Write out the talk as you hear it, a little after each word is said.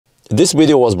This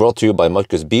video was brought to you by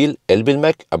Markus Bil,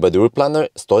 Elbilmek, ABRP,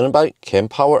 Stormberg,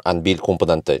 Kempower and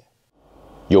Bilkomponenter.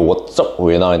 Yo, what's up?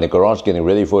 We're now in the garage getting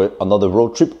ready for another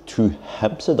road trip to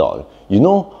Hemsedal. You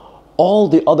know, all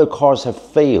the other cars have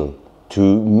failed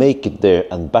to make it there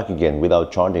and back again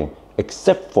without charging,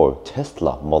 except for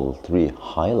Tesla Model 3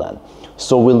 Highland.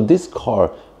 So will this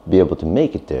car be able to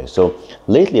make it there? So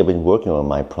lately I've been working on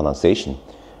my pronunciation.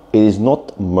 It is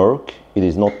not Merc, it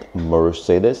is not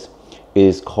Mercedes. It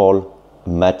is called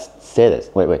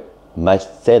Mercedes. Wait,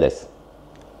 Mercedes.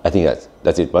 I think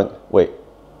that's it, right? Wait,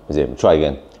 try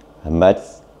again.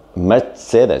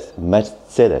 Mercedes. No,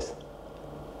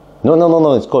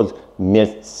 it's called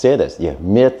Mercedes. Yeah,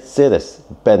 Mercedes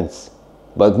Benz.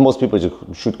 But most people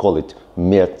should call it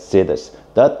Mercedes.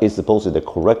 That is supposedly the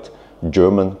correct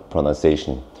German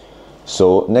pronunciation.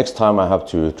 So next time I have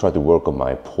to try to work on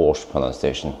my Porsche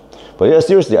pronunciation. But yeah,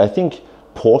 seriously, I think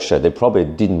Porsche, they probably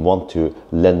didn't want to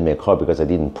lend me a car because I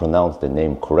didn't pronounce the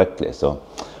name correctly. So,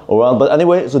 alright, but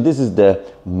anyway, so this is the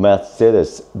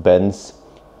Mercedes-Benz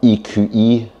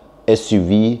EQE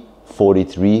SUV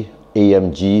 43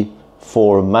 AMG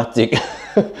 4Matic.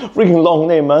 Freaking long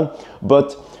name, man.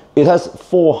 But it has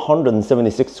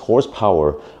 476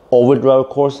 horsepower. Overdrive, of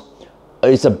course.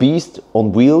 It's a beast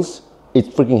on wheels. It's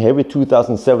freaking heavy,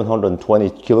 2,720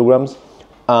 kilograms.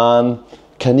 And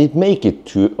can it make it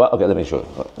to, well, okay, let me show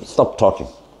you. Stop talking.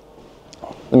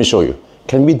 Let me show you.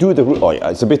 Can we do the, oh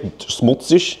yeah, it's a bit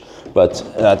smutsish, but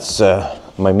that's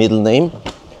my middle name.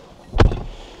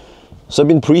 So I've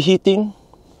been preheating.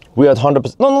 We're at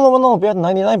 100%, no, we're at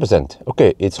 99%.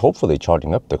 Okay, it's hopefully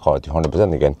charging up the car to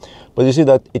 100% again. But you see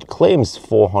that it claims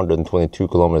 422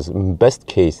 kilometers, best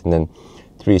case, and then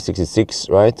 366,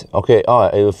 right? Okay, it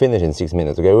will finish in 6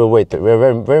 minutes. Okay, we'll wait.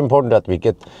 We're very important that we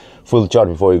get full charge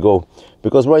before we go.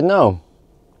 Because right now,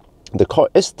 the car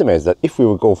estimates that if we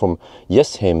will go from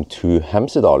Jessheim to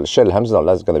Hemsedal, Shell Hemsedal,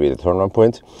 that's going to be the turnaround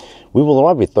point, we will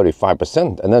arrive with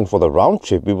 35%. And then for the round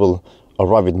trip, we will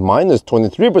arrive with minus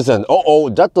 23%. Oh,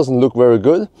 that doesn't look very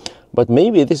good. But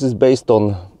maybe this is based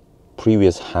on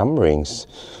previous hammerings.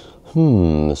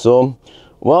 So,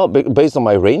 well, based on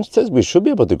my range test, we should be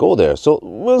able to go there. So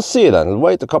we'll see then. We'll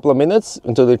wait a couple of minutes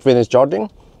until it finishes charging,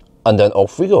 and then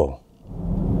off we go.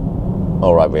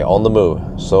 All right, we're on the move.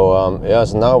 So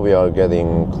yes, now we are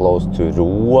getting close to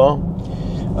Rua.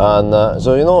 And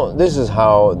so, you know, this is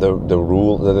how the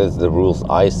rules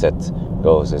I set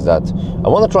goes, is that I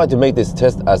want to try to make this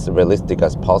test as realistic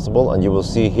as possible. And you will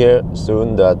see here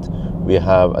soon that we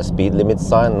have a speed limit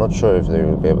sign. I'm not sure if they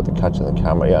will be able to catch on the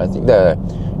camera. Yeah, I think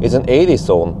it's an 80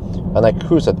 zone, and I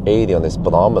cruise at 80 on this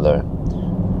speedometer.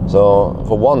 So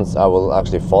for once, I will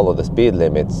actually follow the speed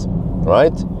limits,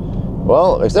 right?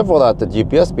 Well, except for that, the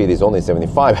GPS speed is only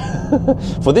 75.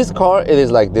 For this car, it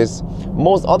is like this.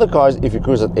 Most other cars, if you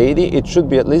cruise at 80, it should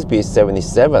be at least be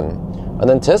 77. And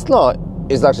then Tesla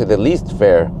is actually the least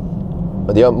fair,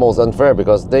 the most unfair,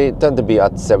 because they tend to be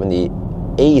at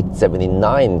 78,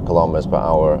 79 kilometers per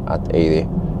hour at 80.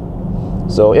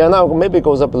 So yeah, now maybe it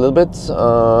goes up a little bit,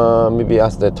 maybe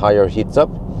as the tire heats up.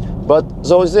 But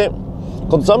so you see,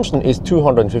 consumption is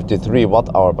 253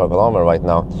 watt-hour per kilometer right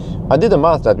now. I did the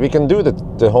math that we can do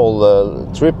the whole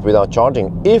trip without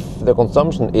charging if the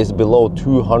consumption is below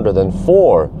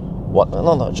 204 watt.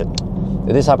 No, shit.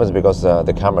 This happens because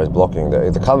the camera is blocking.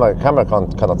 The camera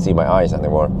cannot see my eyes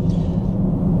anymore.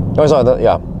 Oh, sorry,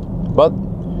 yeah. But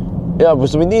yeah,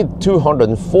 so we need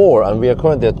 204, and we are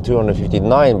currently at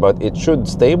 259, but it should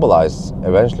stabilize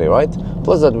eventually, right?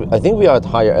 Plus that I think we are at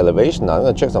higher elevation now. I'm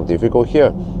gonna check something. If we go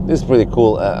here, this is pretty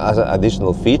cool as an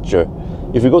additional feature.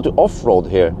 If we go to off-road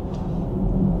here,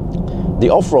 the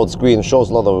off-road screen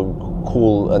shows a lot of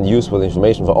cool and useful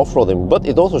information for off-roading, but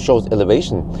it also shows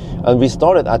elevation. And we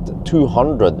started at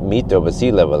 200 meters over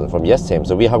sea level from Jessheim,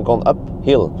 so we have gone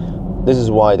uphill. This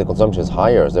is why the consumption is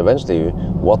higher. So eventually,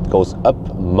 what goes up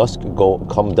must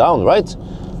come down, right?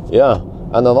 Yeah.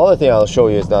 And another thing I'll show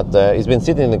you is that it's been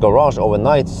sitting in the garage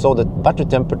overnight, so the battery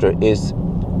temperature is,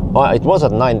 it was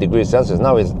at 9 degrees Celsius,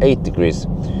 now it's 8 degrees.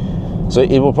 So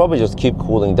it will probably just keep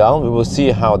cooling down. We will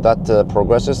see how that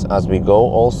progresses as we go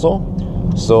also.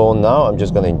 So now I'm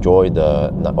just gonna enjoy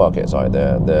the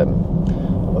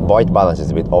white balance is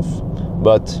a bit off,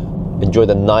 but enjoy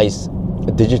the nice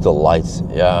digital lights.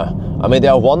 Yeah, I mean, they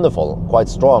are wonderful, quite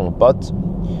strong, but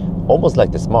almost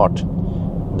like the Smart.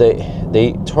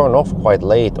 They turn off quite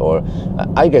late, or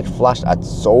I get flashed at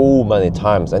so many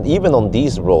times. And even on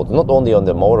these roads, not only on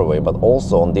the motorway, but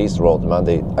also on these roads, man,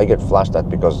 I get flashed at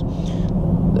because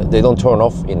they don't turn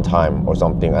off in time or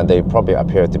something, and they probably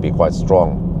appear to be quite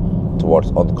strong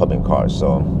towards oncoming cars.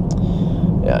 So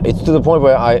yeah, it's to the point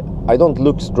where I don't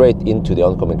look straight into the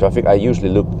oncoming traffic. I usually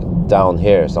look down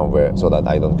here somewhere so that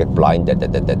I don't get blinded.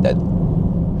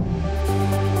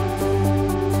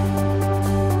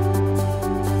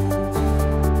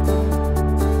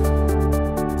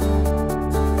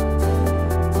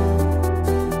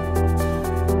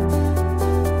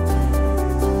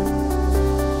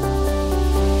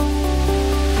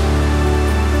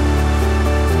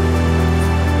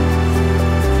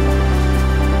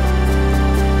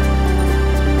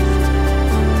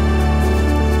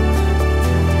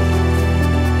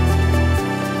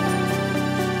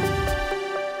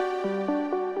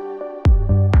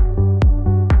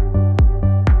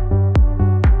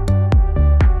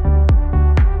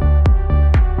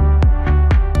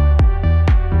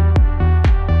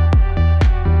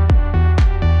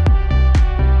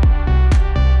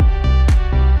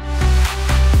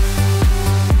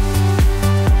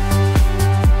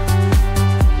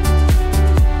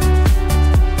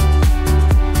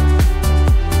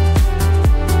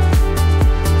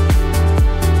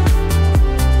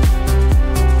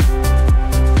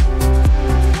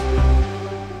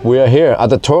 We are here at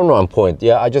the turnaround point.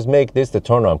 Yeah, I just make this the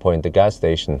turnaround point, the gas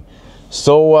station.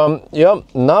 So yeah,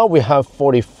 now we have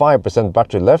 45%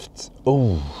 battery left.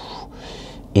 Ooh,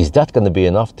 is that going to be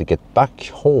enough to get back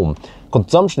home?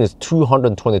 Consumption is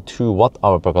 222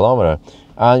 watt-hour per kilometer.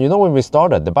 And you know, when we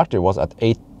started, the battery was at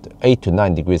 8 to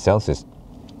 9 degrees Celsius.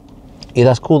 It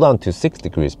has cooled down to 6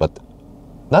 degrees, but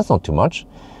that's not too much.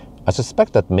 I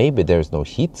suspect that maybe there is no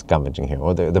heat scavenging here,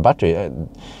 or the battery,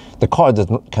 the car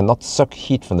cannot suck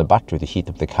heat from the battery to heat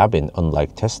up the cabin,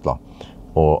 unlike Tesla,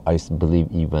 or I believe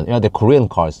even, yeah, the Korean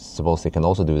cars supposedly can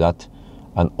also do that,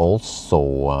 and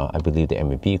also I believe the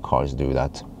MEB cars do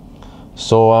that.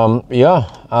 So yeah,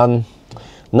 and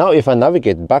now if I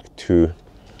navigate back to,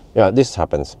 yeah, this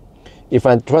happens. If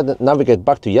I try to navigate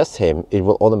back to Jessheim, it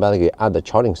will automatically add a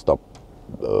charging stop.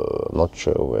 I'm not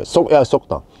sure where. So yeah,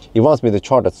 Sokna. He wants me to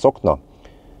charge at Sokna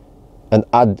and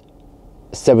add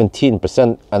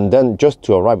 17%, and then just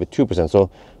to arrive at 2%. So,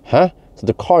 So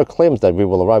the car claims that we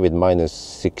will arrive at minus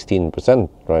 16%,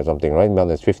 right? Something, right?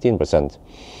 Minus 15%.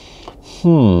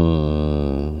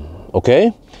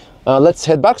 Okay. Let's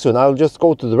head back soon. I'll just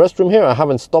go to the restroom here. I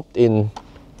haven't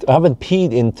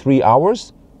peed in 3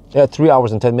 hours. Yeah, 3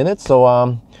 hours and 10 minutes.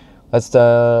 So that's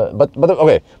but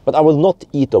okay. But I will not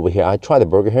eat over here. I tried the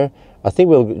burger here. I think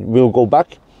we'll go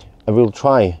back and we'll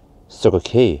try Circle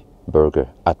K burger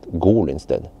at Gol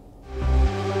instead.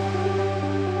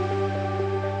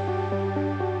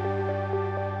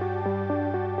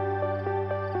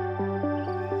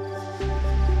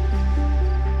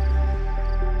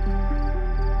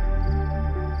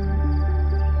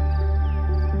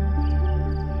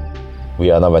 We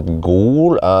are now at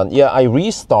Gol, and yeah, I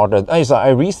reset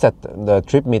the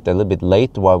trip meter a little bit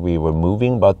late while we were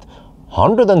moving, but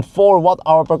 104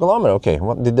 watt-hour per kilometer. Okay,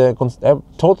 what did the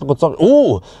total consumption?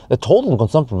 Oh, the total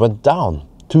consumption went down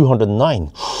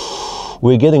 209.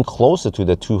 We're getting closer to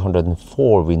the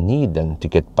 204 we need then to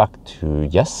get back to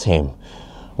Jessheim.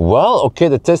 Well, okay,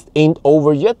 the test ain't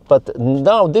over yet, but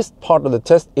now this part of the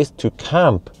test is to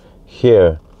camp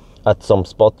here at some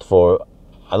spot for,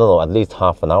 I don't know, at least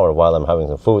half an hour while I'm having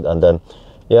some food, and then,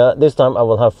 yeah, this time I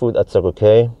will have food at Circle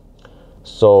K.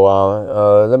 So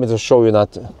let me just show you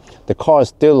that the car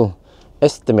still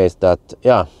estimates that,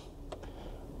 yeah,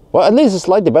 well, at least it's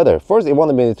slightly better. First, it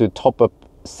wanted me to top up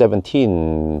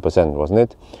 17%, wasn't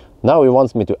it? Now it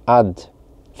wants me to add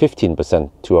 15%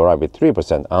 to arrive at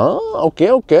 3%.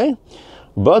 Okay.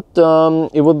 But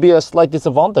it would be a slight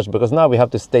disadvantage because now we have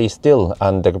to stay still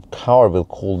and the car will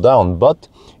cool down. But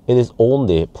it is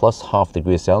only plus half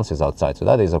degrees Celsius outside, so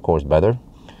that is of course better.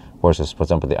 Versus, for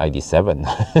example, the ID7,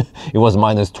 it was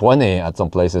minus 20 at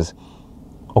some places.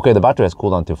 Okay, the battery has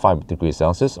cooled down to 5 degrees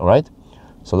Celsius. All right,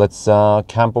 so let's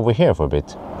camp over here for a bit.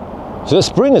 So the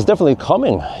spring is definitely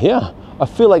coming. Yeah, I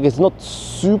feel like it's not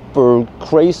super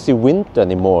crazy winter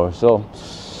anymore, so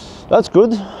that's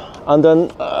good. And then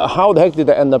how the heck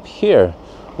did I end up here?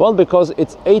 Well, because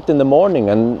it's 8 in the morning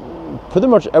and pretty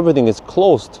much everything is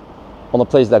closed on a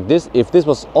place like this. If this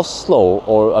was Oslo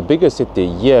or a bigger city,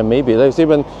 yeah, maybe. There's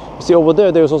even, see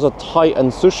over there's also a Thai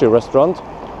and sushi restaurant,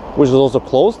 which is also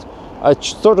closed. I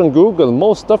searched on Google,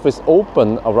 most stuff is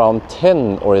open around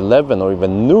 10 or 11 or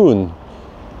even noon.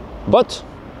 But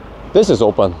this is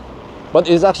open. But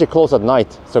it's actually closed at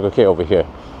night, Circle K over here.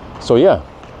 So yeah,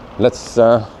 let's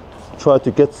try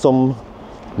to get some,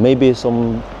 maybe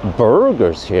some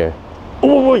burgers here.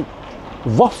 Oh wait,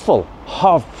 waffle,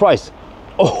 half price.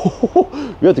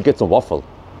 Oh, we have to get some waffle.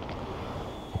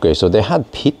 Okay, so they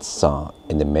had pizza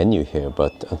in the menu here,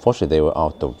 but unfortunately they were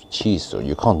out of cheese, so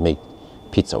you can't make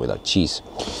pizza without cheese.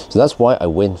 So that's why I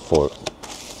went for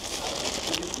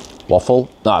waffle.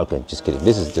 No, okay, just kidding.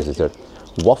 This is dessert.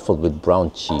 Waffle with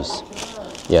brown cheese.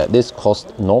 Yeah, this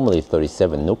cost normally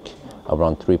 37 NOK,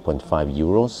 around 3.5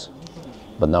 euros,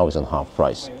 but now it's on half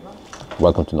price.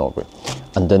 Welcome to Norway.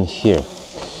 And then here,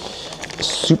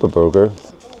 Super Burger.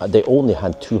 They only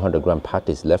had 200-gram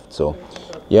patties left, so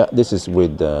yeah, this is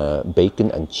with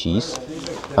bacon and cheese.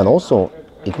 And also,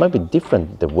 it might be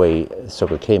different the way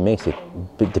Circle K makes it,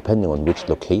 depending on which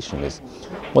location it is.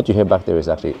 What you hear back there is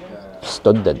actually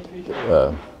studded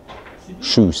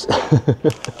shoes.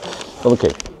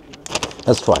 Okay,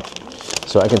 let's try.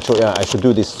 So I can show you, I should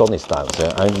do this Sony style.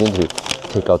 So I need to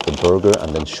take out the burger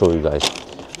and then show you guys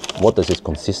what does this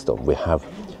consist of. We have,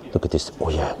 look at this, oh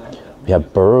yeah, we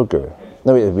have burger.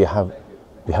 No, we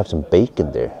have some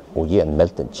bacon there. Oh yeah, and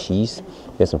melted cheese.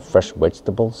 We have some fresh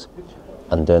vegetables,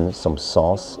 and then some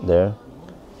sauce there.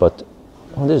 But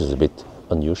this is a bit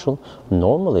unusual.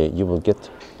 Normally you will get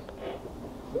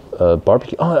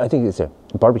barbecue. Oh, I think it's a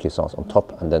barbecue sauce on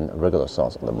top, and then regular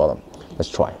sauce on the bottom. Let's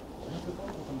try.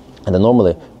 And then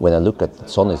normally when I look at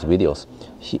Sony's videos,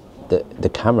 the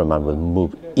cameraman will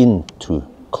move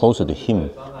closer to him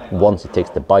once he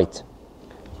takes the bite.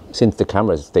 Since the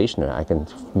camera is stationary, I can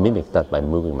mimic that by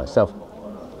moving myself.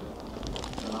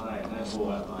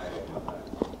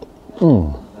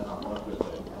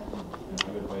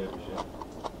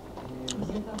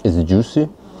 It's juicy.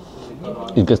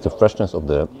 It gets the freshness of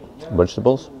the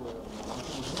vegetables.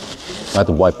 I have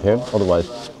to wipe here, otherwise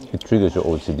it triggers your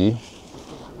OCD.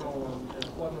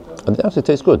 And it actually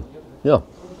tastes good. Yeah.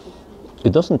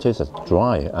 It doesn't taste as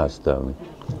dry as the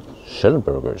shell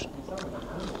burgers.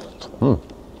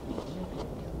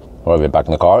 All right, we're back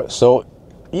in the car. So,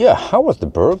 yeah, how was the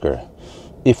burger?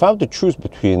 If I have to choose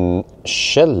between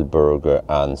Shell Burger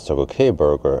and Circle K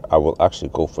Burger, I will actually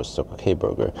go for Circle K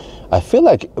Burger. I feel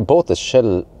like both the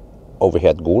Shell over here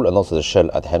at Gol and also the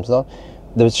Shell at Hemsedal,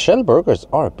 the Shell burgers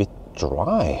are a bit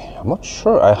dry. I'm not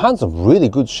sure. I had some really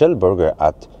good Shell burger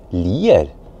at Lier,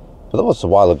 but that was a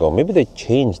while ago. Maybe they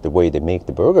changed the way they make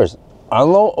the burgers. I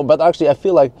don't know, but actually I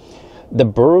feel like the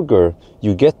burger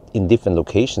you get in different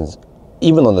locations,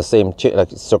 even on the same chain, like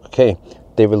Circle K,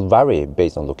 they will vary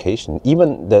based on location.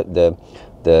 Even the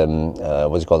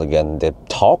what's it called again? The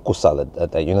taco salad,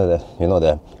 you know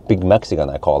the big Mexican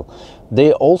I call.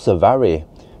 They also vary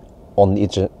on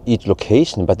each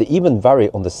location, but they even vary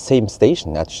on the same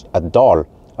station at Dal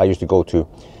I used to go to.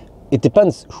 It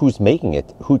depends who's making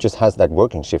it, who just has that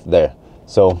working shift there.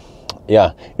 So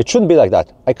yeah, it shouldn't be like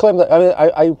that. I claim that. I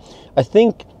mean, I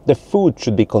think the food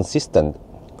should be consistent.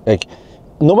 Like,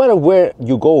 no matter where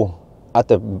you go at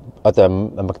the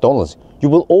McDonald's, you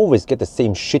will always get the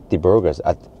same shitty burgers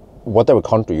at whatever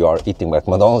country you are eating at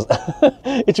McDonald's.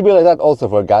 It should be like that also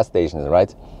for gas stations,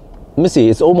 right? Let me see,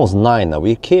 it's almost 9 now.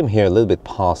 We came here a little bit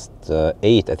past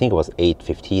 8. I think it was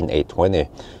 8:15, 8:20.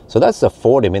 So that's a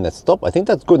 40-minute stop. I think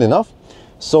that's good enough.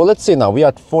 So let's see now, we are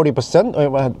at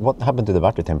 40%. What happened to the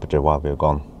battery temperature while we were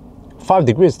gone? 5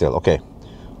 degrees still, okay.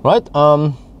 Right,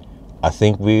 I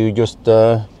think we just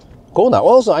go now.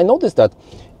 Also, I noticed that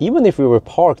even if we were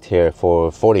parked here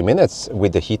for 40 minutes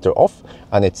with the heater off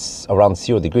and it's around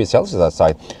 0 degrees Celsius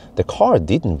outside, the car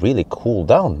didn't really cool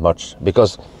down much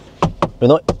because, you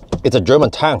know, it's a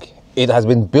German tank. It has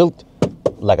been built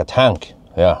like a tank,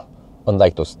 yeah,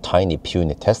 unlike those tiny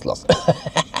puny Teslas.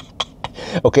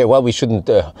 Okay, well, we shouldn't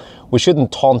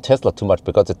taunt Tesla too much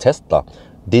because the Tesla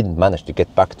didn't manage to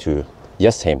get back to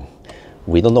Jessheim.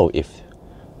 We don't know if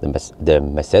the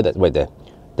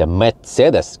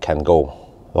Mercedes can go.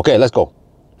 Okay, let's go.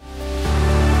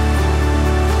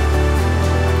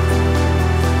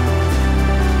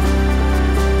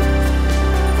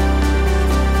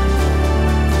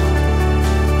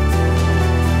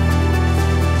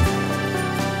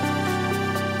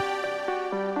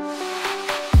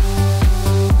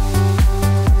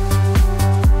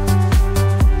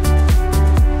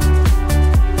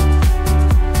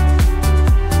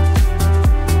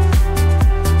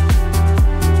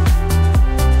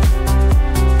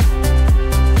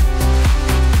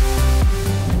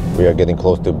 We are getting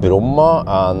close to Bromma,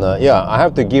 and yeah, I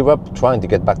have to give up trying to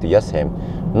get back to Jessheim.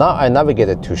 Now I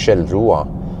navigated to Shell Roa,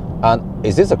 and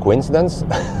is this a coincidence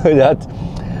that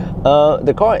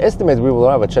the car estimates we will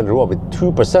arrive at Shell Roa with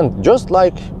 2%, just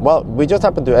like, well, we just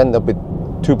happened to end up with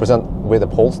 2% with the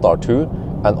Polestar 2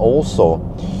 and also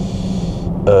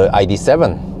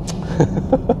ID7.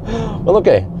 Well,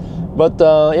 okay. But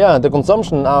yeah, the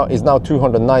consumption now is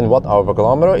 209 watt-hour per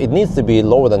kilometer. It needs to be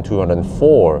lower than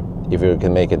 204 if you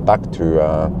can make it back to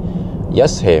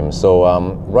Jessheim. So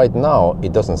right now,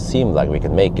 it doesn't seem like we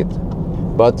can make it.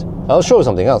 But I'll show you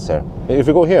something else here. If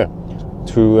you go here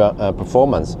to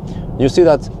performance, you see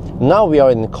that now we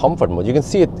are in comfort mode. You can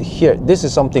see it here. This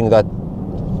is something that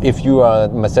if you are a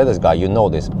Mercedes guy, you know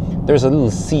this. There's a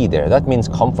little C there. That means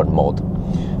comfort mode.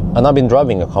 And I've been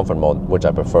driving a comfort mode, which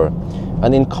I prefer.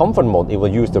 And in comfort mode, it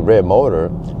will use the rear motor.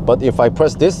 But if I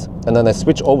press this and then I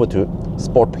switch over to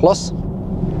Sport Plus,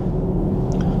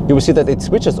 you will see that it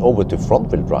switches over to front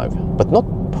wheel drive, but not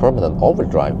permanent all wheel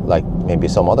drive, like maybe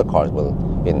some other cars will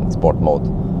in sport mode.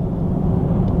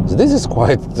 So this is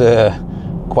quite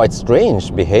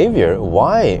strange behavior.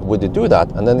 Why would you do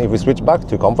that? And then if we switch back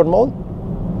to comfort mode,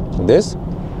 this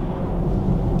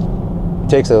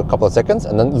takes a couple of seconds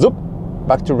and then zoop,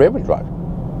 back to rear wheel drive.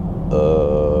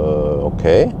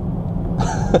 Okay.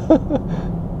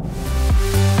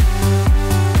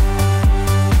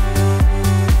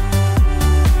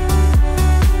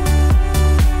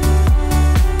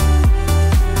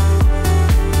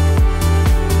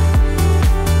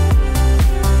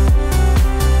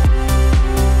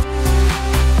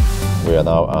 We are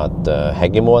now at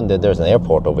Heggemo, and there's an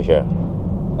airport over here,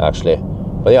 actually.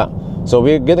 But yeah, so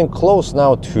we're getting close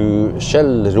now to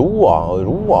Roa, or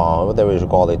Roa, whatever you should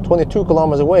call it, 22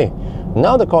 kilometers away.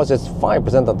 Now the car says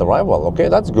 5% at arrival. Okay,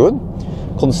 that's good.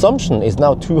 Consumption is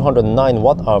now 209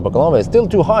 watt-hour per kilometer. It's still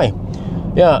too high.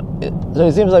 Yeah, so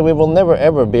it seems like we will never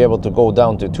ever be able to go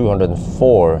down to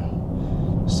 204.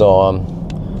 So,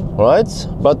 right.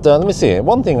 But let me see.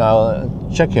 One thing I'll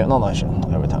check here. No, I should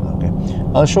every time. Okay.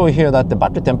 I'll show you here that the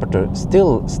battery temperature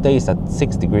still stays at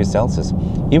 6 degrees Celsius,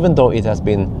 even though it has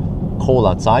been cold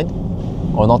outside,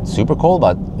 or not super cold,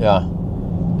 but yeah.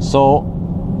 So,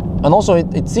 and also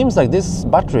it seems like this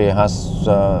battery has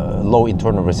low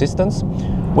internal resistance,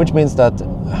 which means that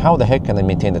how the heck can I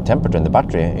maintain the temperature in the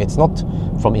battery? It's not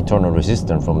from internal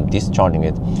resistance, from discharging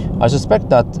it. I suspect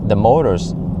that the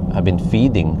motors have been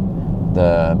feeding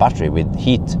the battery with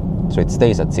heat, so it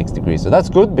stays at 6 degrees. So that's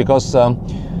good, because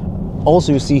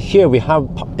also you see here we have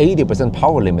 80%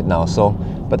 power limit now, so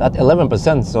but at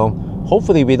 11%, so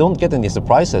hopefully we don't get any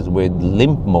surprises with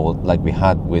limp mode like we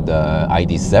had with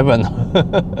ID7.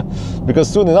 Because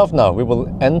soon enough now we will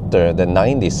enter the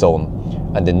 90 zone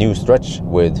and the new stretch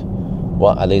with,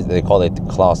 well, at least they call it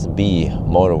Class B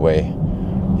motorway.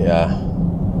 Yeah,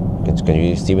 can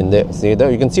you see it there? See it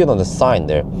there? You can see it on the sign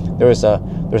there. There's a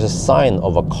sign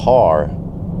of a car. I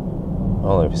don't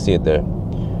know if you see it there.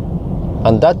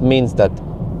 And that means that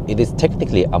it is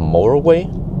technically a motorway,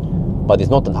 but it's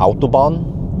not an autobahn.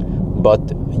 But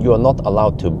you are not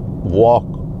allowed to walk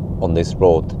on this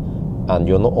road, and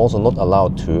you're also not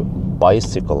allowed to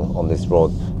bicycle on this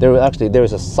road. There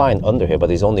is a sign under here, but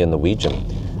it's only in Norwegian.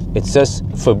 It says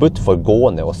 "Forbudt for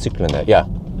gående og syklende." Yeah,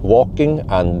 walking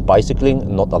and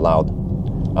bicycling not allowed.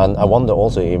 And I wonder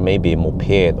also if maybe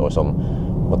moped or some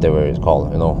whatever it's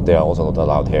called, you know, they are also not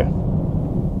allowed here.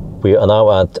 We are now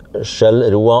at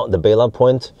Roa, the bailout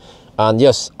point. And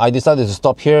yes, I decided to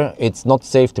stop here. It's not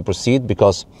safe to proceed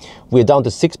because we're down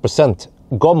to 6%.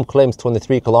 GOM claims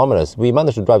 23 kilometers. We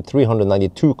managed to drive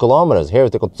 392 kilometers. Here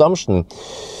is the consumption.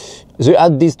 So you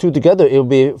add these two together, it will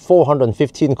be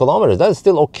 415 kilometers. That is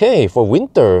still okay for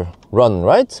winter run,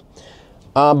 right?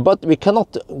 But we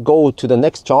cannot go to the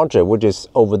next charger, which is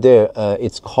over there.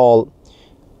 It's called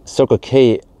Circle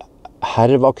K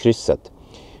Hervakrysset.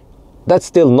 That's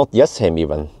still not Jessheim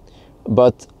even.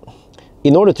 But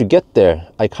in order to get there,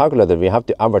 I calculated we have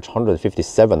to average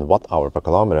 157 watt-hour per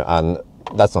kilometer, and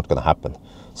that's not going to happen.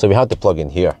 So we have to plug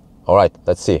in here. All right,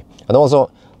 let's see. And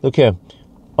also, look here.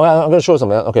 Oh, I'm going to show you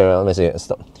something. Okay, let me see.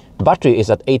 Battery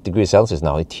is at 8 degrees Celsius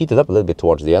now. It heated up a little bit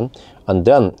towards the end. And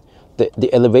then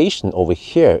the elevation over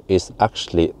here is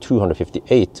actually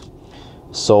 258.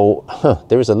 So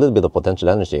there is a little bit of potential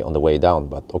energy on the way down,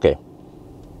 but okay.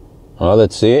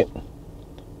 Let's see.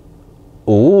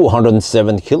 Ooh,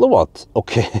 107 kilowatt.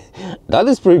 Okay, that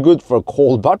is pretty good for a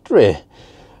cold battery.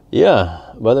 Yeah,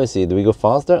 but let me see. Do we go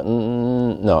faster?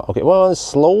 No. Okay, well, it's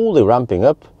slowly ramping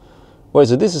up. Wait,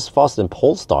 so this is faster than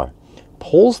Polestar.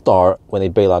 Polestar, when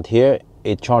it bailed out here,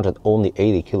 it charged at only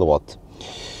 80 kilowatt.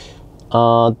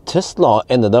 Tesla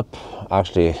ended up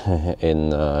actually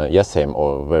in Jessheim,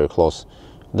 or very close.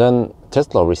 Then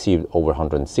Tesla received over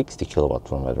 160 kilowatt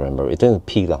from what I remember. It then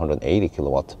peaked at 180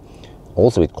 kilowatt.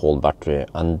 Also with cold battery.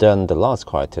 And then the last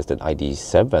car I tested,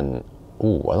 ID7,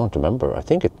 ooh, I don't remember. I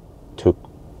think it took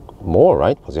more,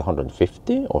 right? Was it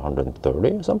 150 or 130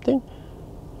 or something?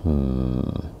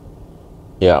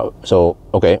 Yeah, so,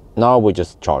 okay, now we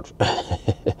just charge.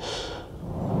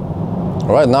 All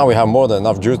right, now we have more than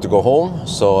enough juice to go home.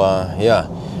 So, yeah,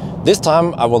 this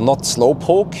time I will not slow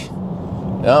poke.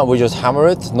 Yeah, we just hammer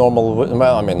it, normal,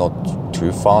 well, I mean, not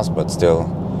too fast, but still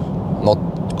not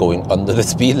going under the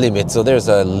speed limit. So there's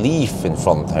a leaf in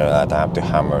front here that I have to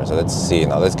hammer. So let's see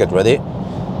now. Let's get ready.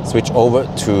 Switch over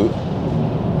to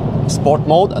sport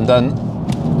mode and then.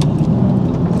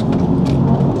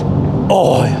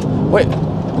 Oh wait,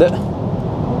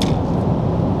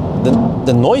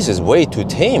 the noise is way too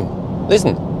tame.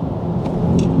 Listen.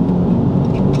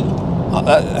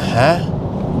 Huh?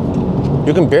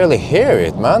 You can barely hear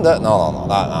it, man. No,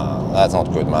 that's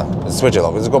not good, man. Let's switch it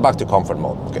off. Let's go back to comfort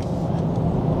mode. Okay.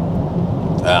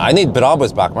 I need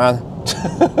Brabus back, man.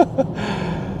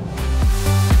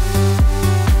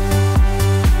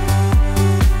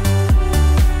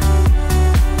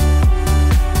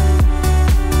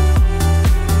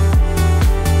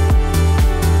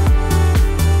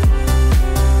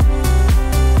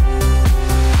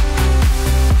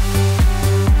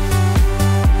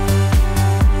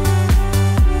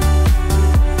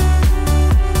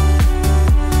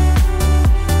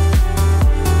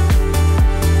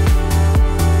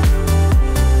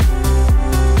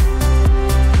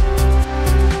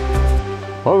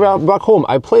 Back home,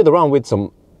 I played around with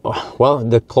some, well,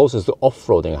 the closest to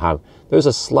off-roading I have. There's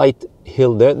a slight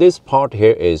hill there. This part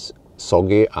here is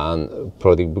soggy and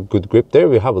pretty good grip. There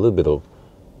we have a little bit of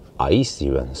ice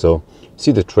even. So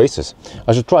see the traces.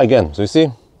 I should try again. So you see,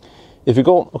 if you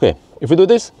go, okay, if you do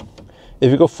this,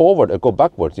 if you go forward or go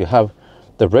backwards, you have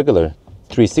the regular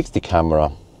 360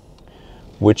 camera,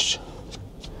 which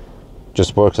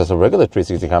just works as a regular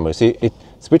 360 camera. See, it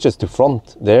switches to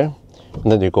front there. And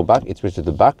then you go back, it switches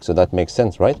to back, so that makes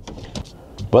sense, right?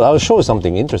 But I'll show you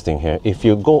something interesting here. If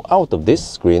you go out of this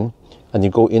screen and you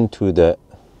go into the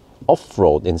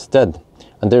off-road instead,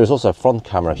 and there is also a front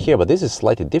camera here, but this is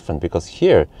slightly different because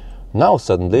here, now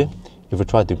suddenly, if you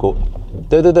try to go,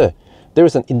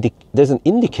 there's an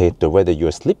indicator whether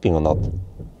you're slipping or not.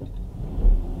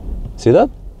 See that?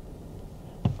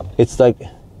 It's like,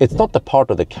 it's not the part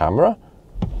of the camera,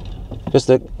 just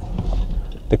like,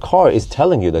 the car is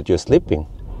telling you that you're slipping.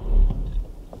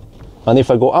 And if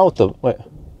I go out of, wait.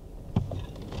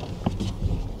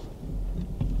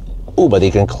 Oh, but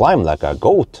he can climb like a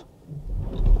goat.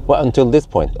 Well, until this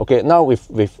point. Okay, now we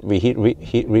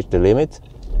reached the limit.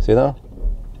 See now?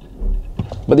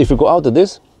 But if you go out of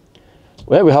this,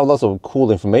 well, we have lots of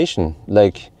cool information.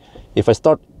 Like, if I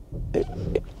start,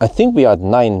 I think we are at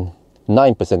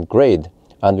 9% grade,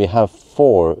 and we have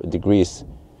 4 degrees.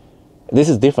 This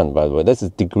is different, by the way. This is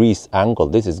degrees angle.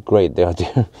 This is great. They are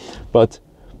there. But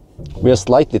we are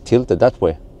slightly tilted that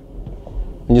way.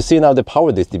 And you see now the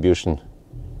power distribution.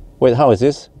 Wait, how is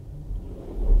this?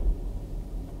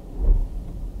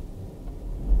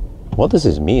 What does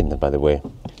this mean, by the way?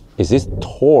 Is this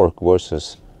torque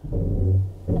versus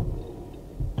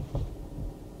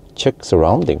check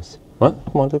surroundings? What?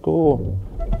 Come on, let's go.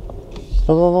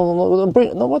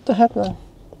 No, what the heck?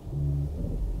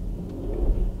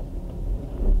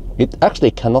 It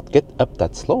actually cannot get up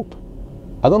that slope.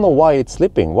 I don't know why it's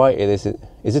slipping. Why it is?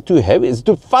 Is it too heavy? Is it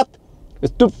too fat?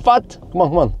 It's too fat. Come on,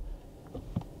 come on.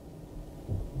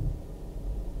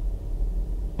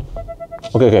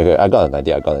 Okay. I got an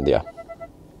idea.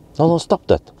 No, stop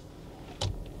that.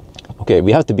 Okay,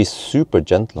 we have to be super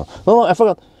gentle. No, I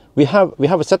forgot. We have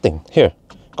a setting here.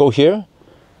 Go here.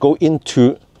 Go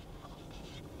into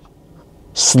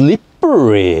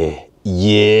slippery.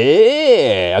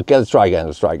 Yeah. Okay, let's try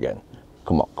again.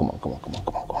 Come on.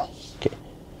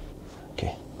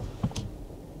 Okay.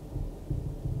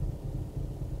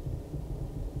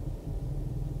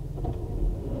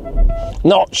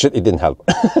 No, shit, it didn't help.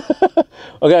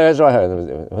 Okay, let's try here.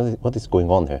 What is going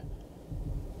on here?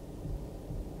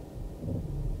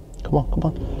 Come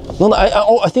on. No,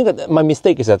 I think that my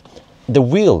mistake is that the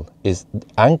wheel is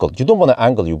angled. You don't want to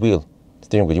angle your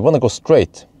steering wheel. You want to go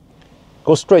straight.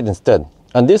 Go straight instead.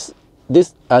 And this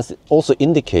as also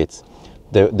indicates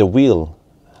the wheel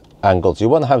angles. You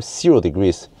want to have 0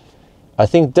 degrees. I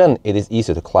think then it is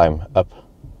easier to climb up.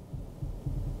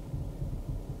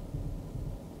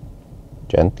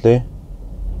 Gently.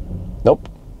 Nope.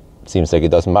 Seems like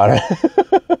it doesn't matter.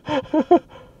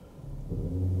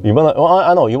 You wanna? Oh,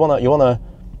 I know. You wanna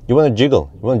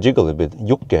jiggle. You wanna jiggle a bit.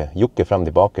 Jukke frem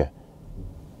tilbake.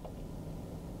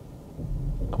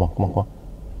 Come on.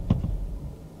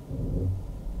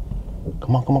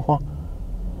 Come on.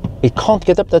 It can't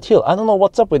get up that hill. I don't know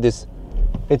what's up with this.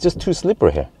 It's just too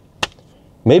slippery here.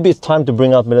 Maybe it's time to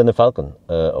bring out Millennium Falcon.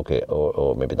 Okay,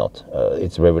 or maybe not.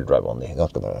 It's rear-wheel drive only.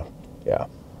 Not gonna. Yeah.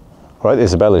 Right.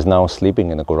 Isabel is now sleeping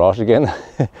in the garage again,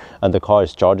 and the car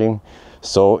is charging.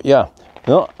 So yeah.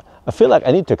 I feel like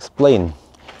I need to explain.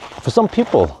 For some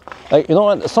people,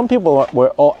 some people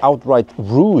were all outright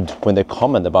rude when they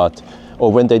comment about,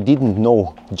 or when they didn't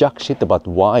know jack shit about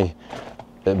why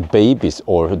babies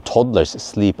or toddlers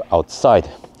sleep outside.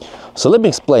 So let me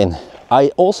explain. I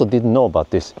also didn't know about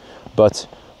this, but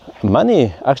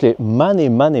many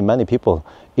people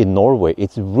in Norway,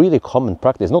 it's really common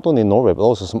practice, not only in Norway, but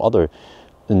also some other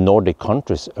Nordic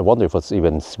countries. I wonder if it's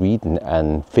even Sweden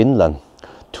and Finland,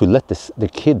 to let the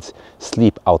kids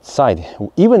sleep outside,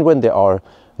 even when they are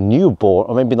newborn,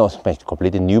 or maybe not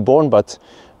completely newborn, but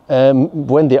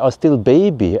when they are still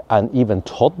baby and even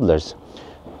toddlers,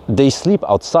 they sleep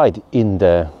outside in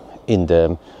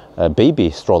the baby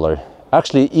stroller.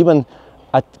 Actually, even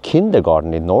at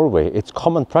kindergarten in Norway, it's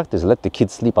common practice to let the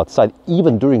kids sleep outside,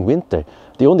 even during winter.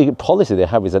 The only policy they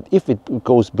have is that if it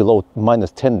goes below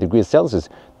 -10 degrees Celsius,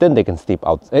 then they can sleep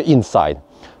inside.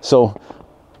 So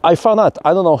I found out,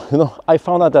 I don't know, I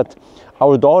found out that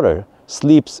our daughter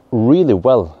sleeps really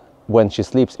well when she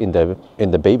sleeps in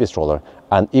the baby stroller,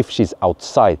 and if she's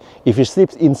outside. If she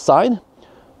sleeps inside,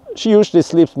 she usually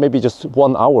sleeps maybe just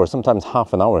 1 hour, sometimes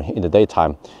half an hour in the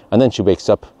daytime, and then she wakes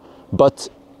up. But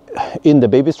in the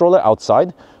baby stroller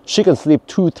outside, she can sleep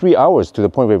 2-3 hours, to the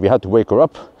point where we had to wake her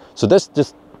up. So that's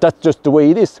just the way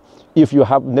it is. If you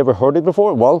have never heard it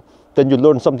before, well, then you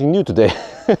learned something new today.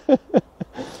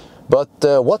 But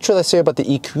what should I say about the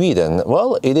EQE then?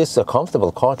 Well, it is a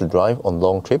comfortable car to drive on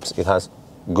long trips. It has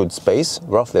good space,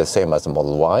 roughly the same as the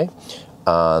Model Y.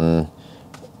 And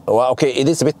well, okay, it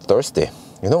is a bit thirsty.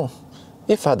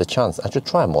 If I had the chance, I should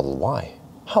try a Model Y.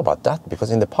 How about that? Because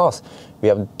in the past, we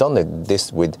have done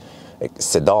this with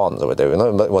sedans or whatever.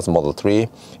 It was Model 3,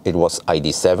 it was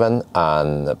ID7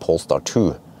 and Polestar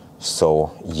 2.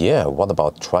 So yeah, what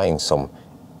about trying some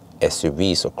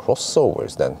SUVs or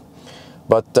crossovers then?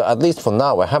 But at least for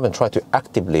now, I haven't tried to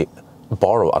actively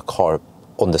borrow a car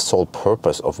on the sole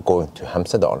purpose of going to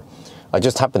Hemsedal. I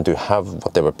just happen to have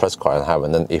whatever press car I have,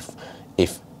 and then if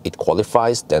it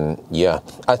qualifies, then yeah.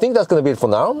 I think that's going to be it for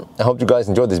now. I hope you guys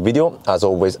enjoyed this video. As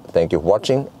always, thank you for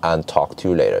watching, and talk to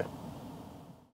you later.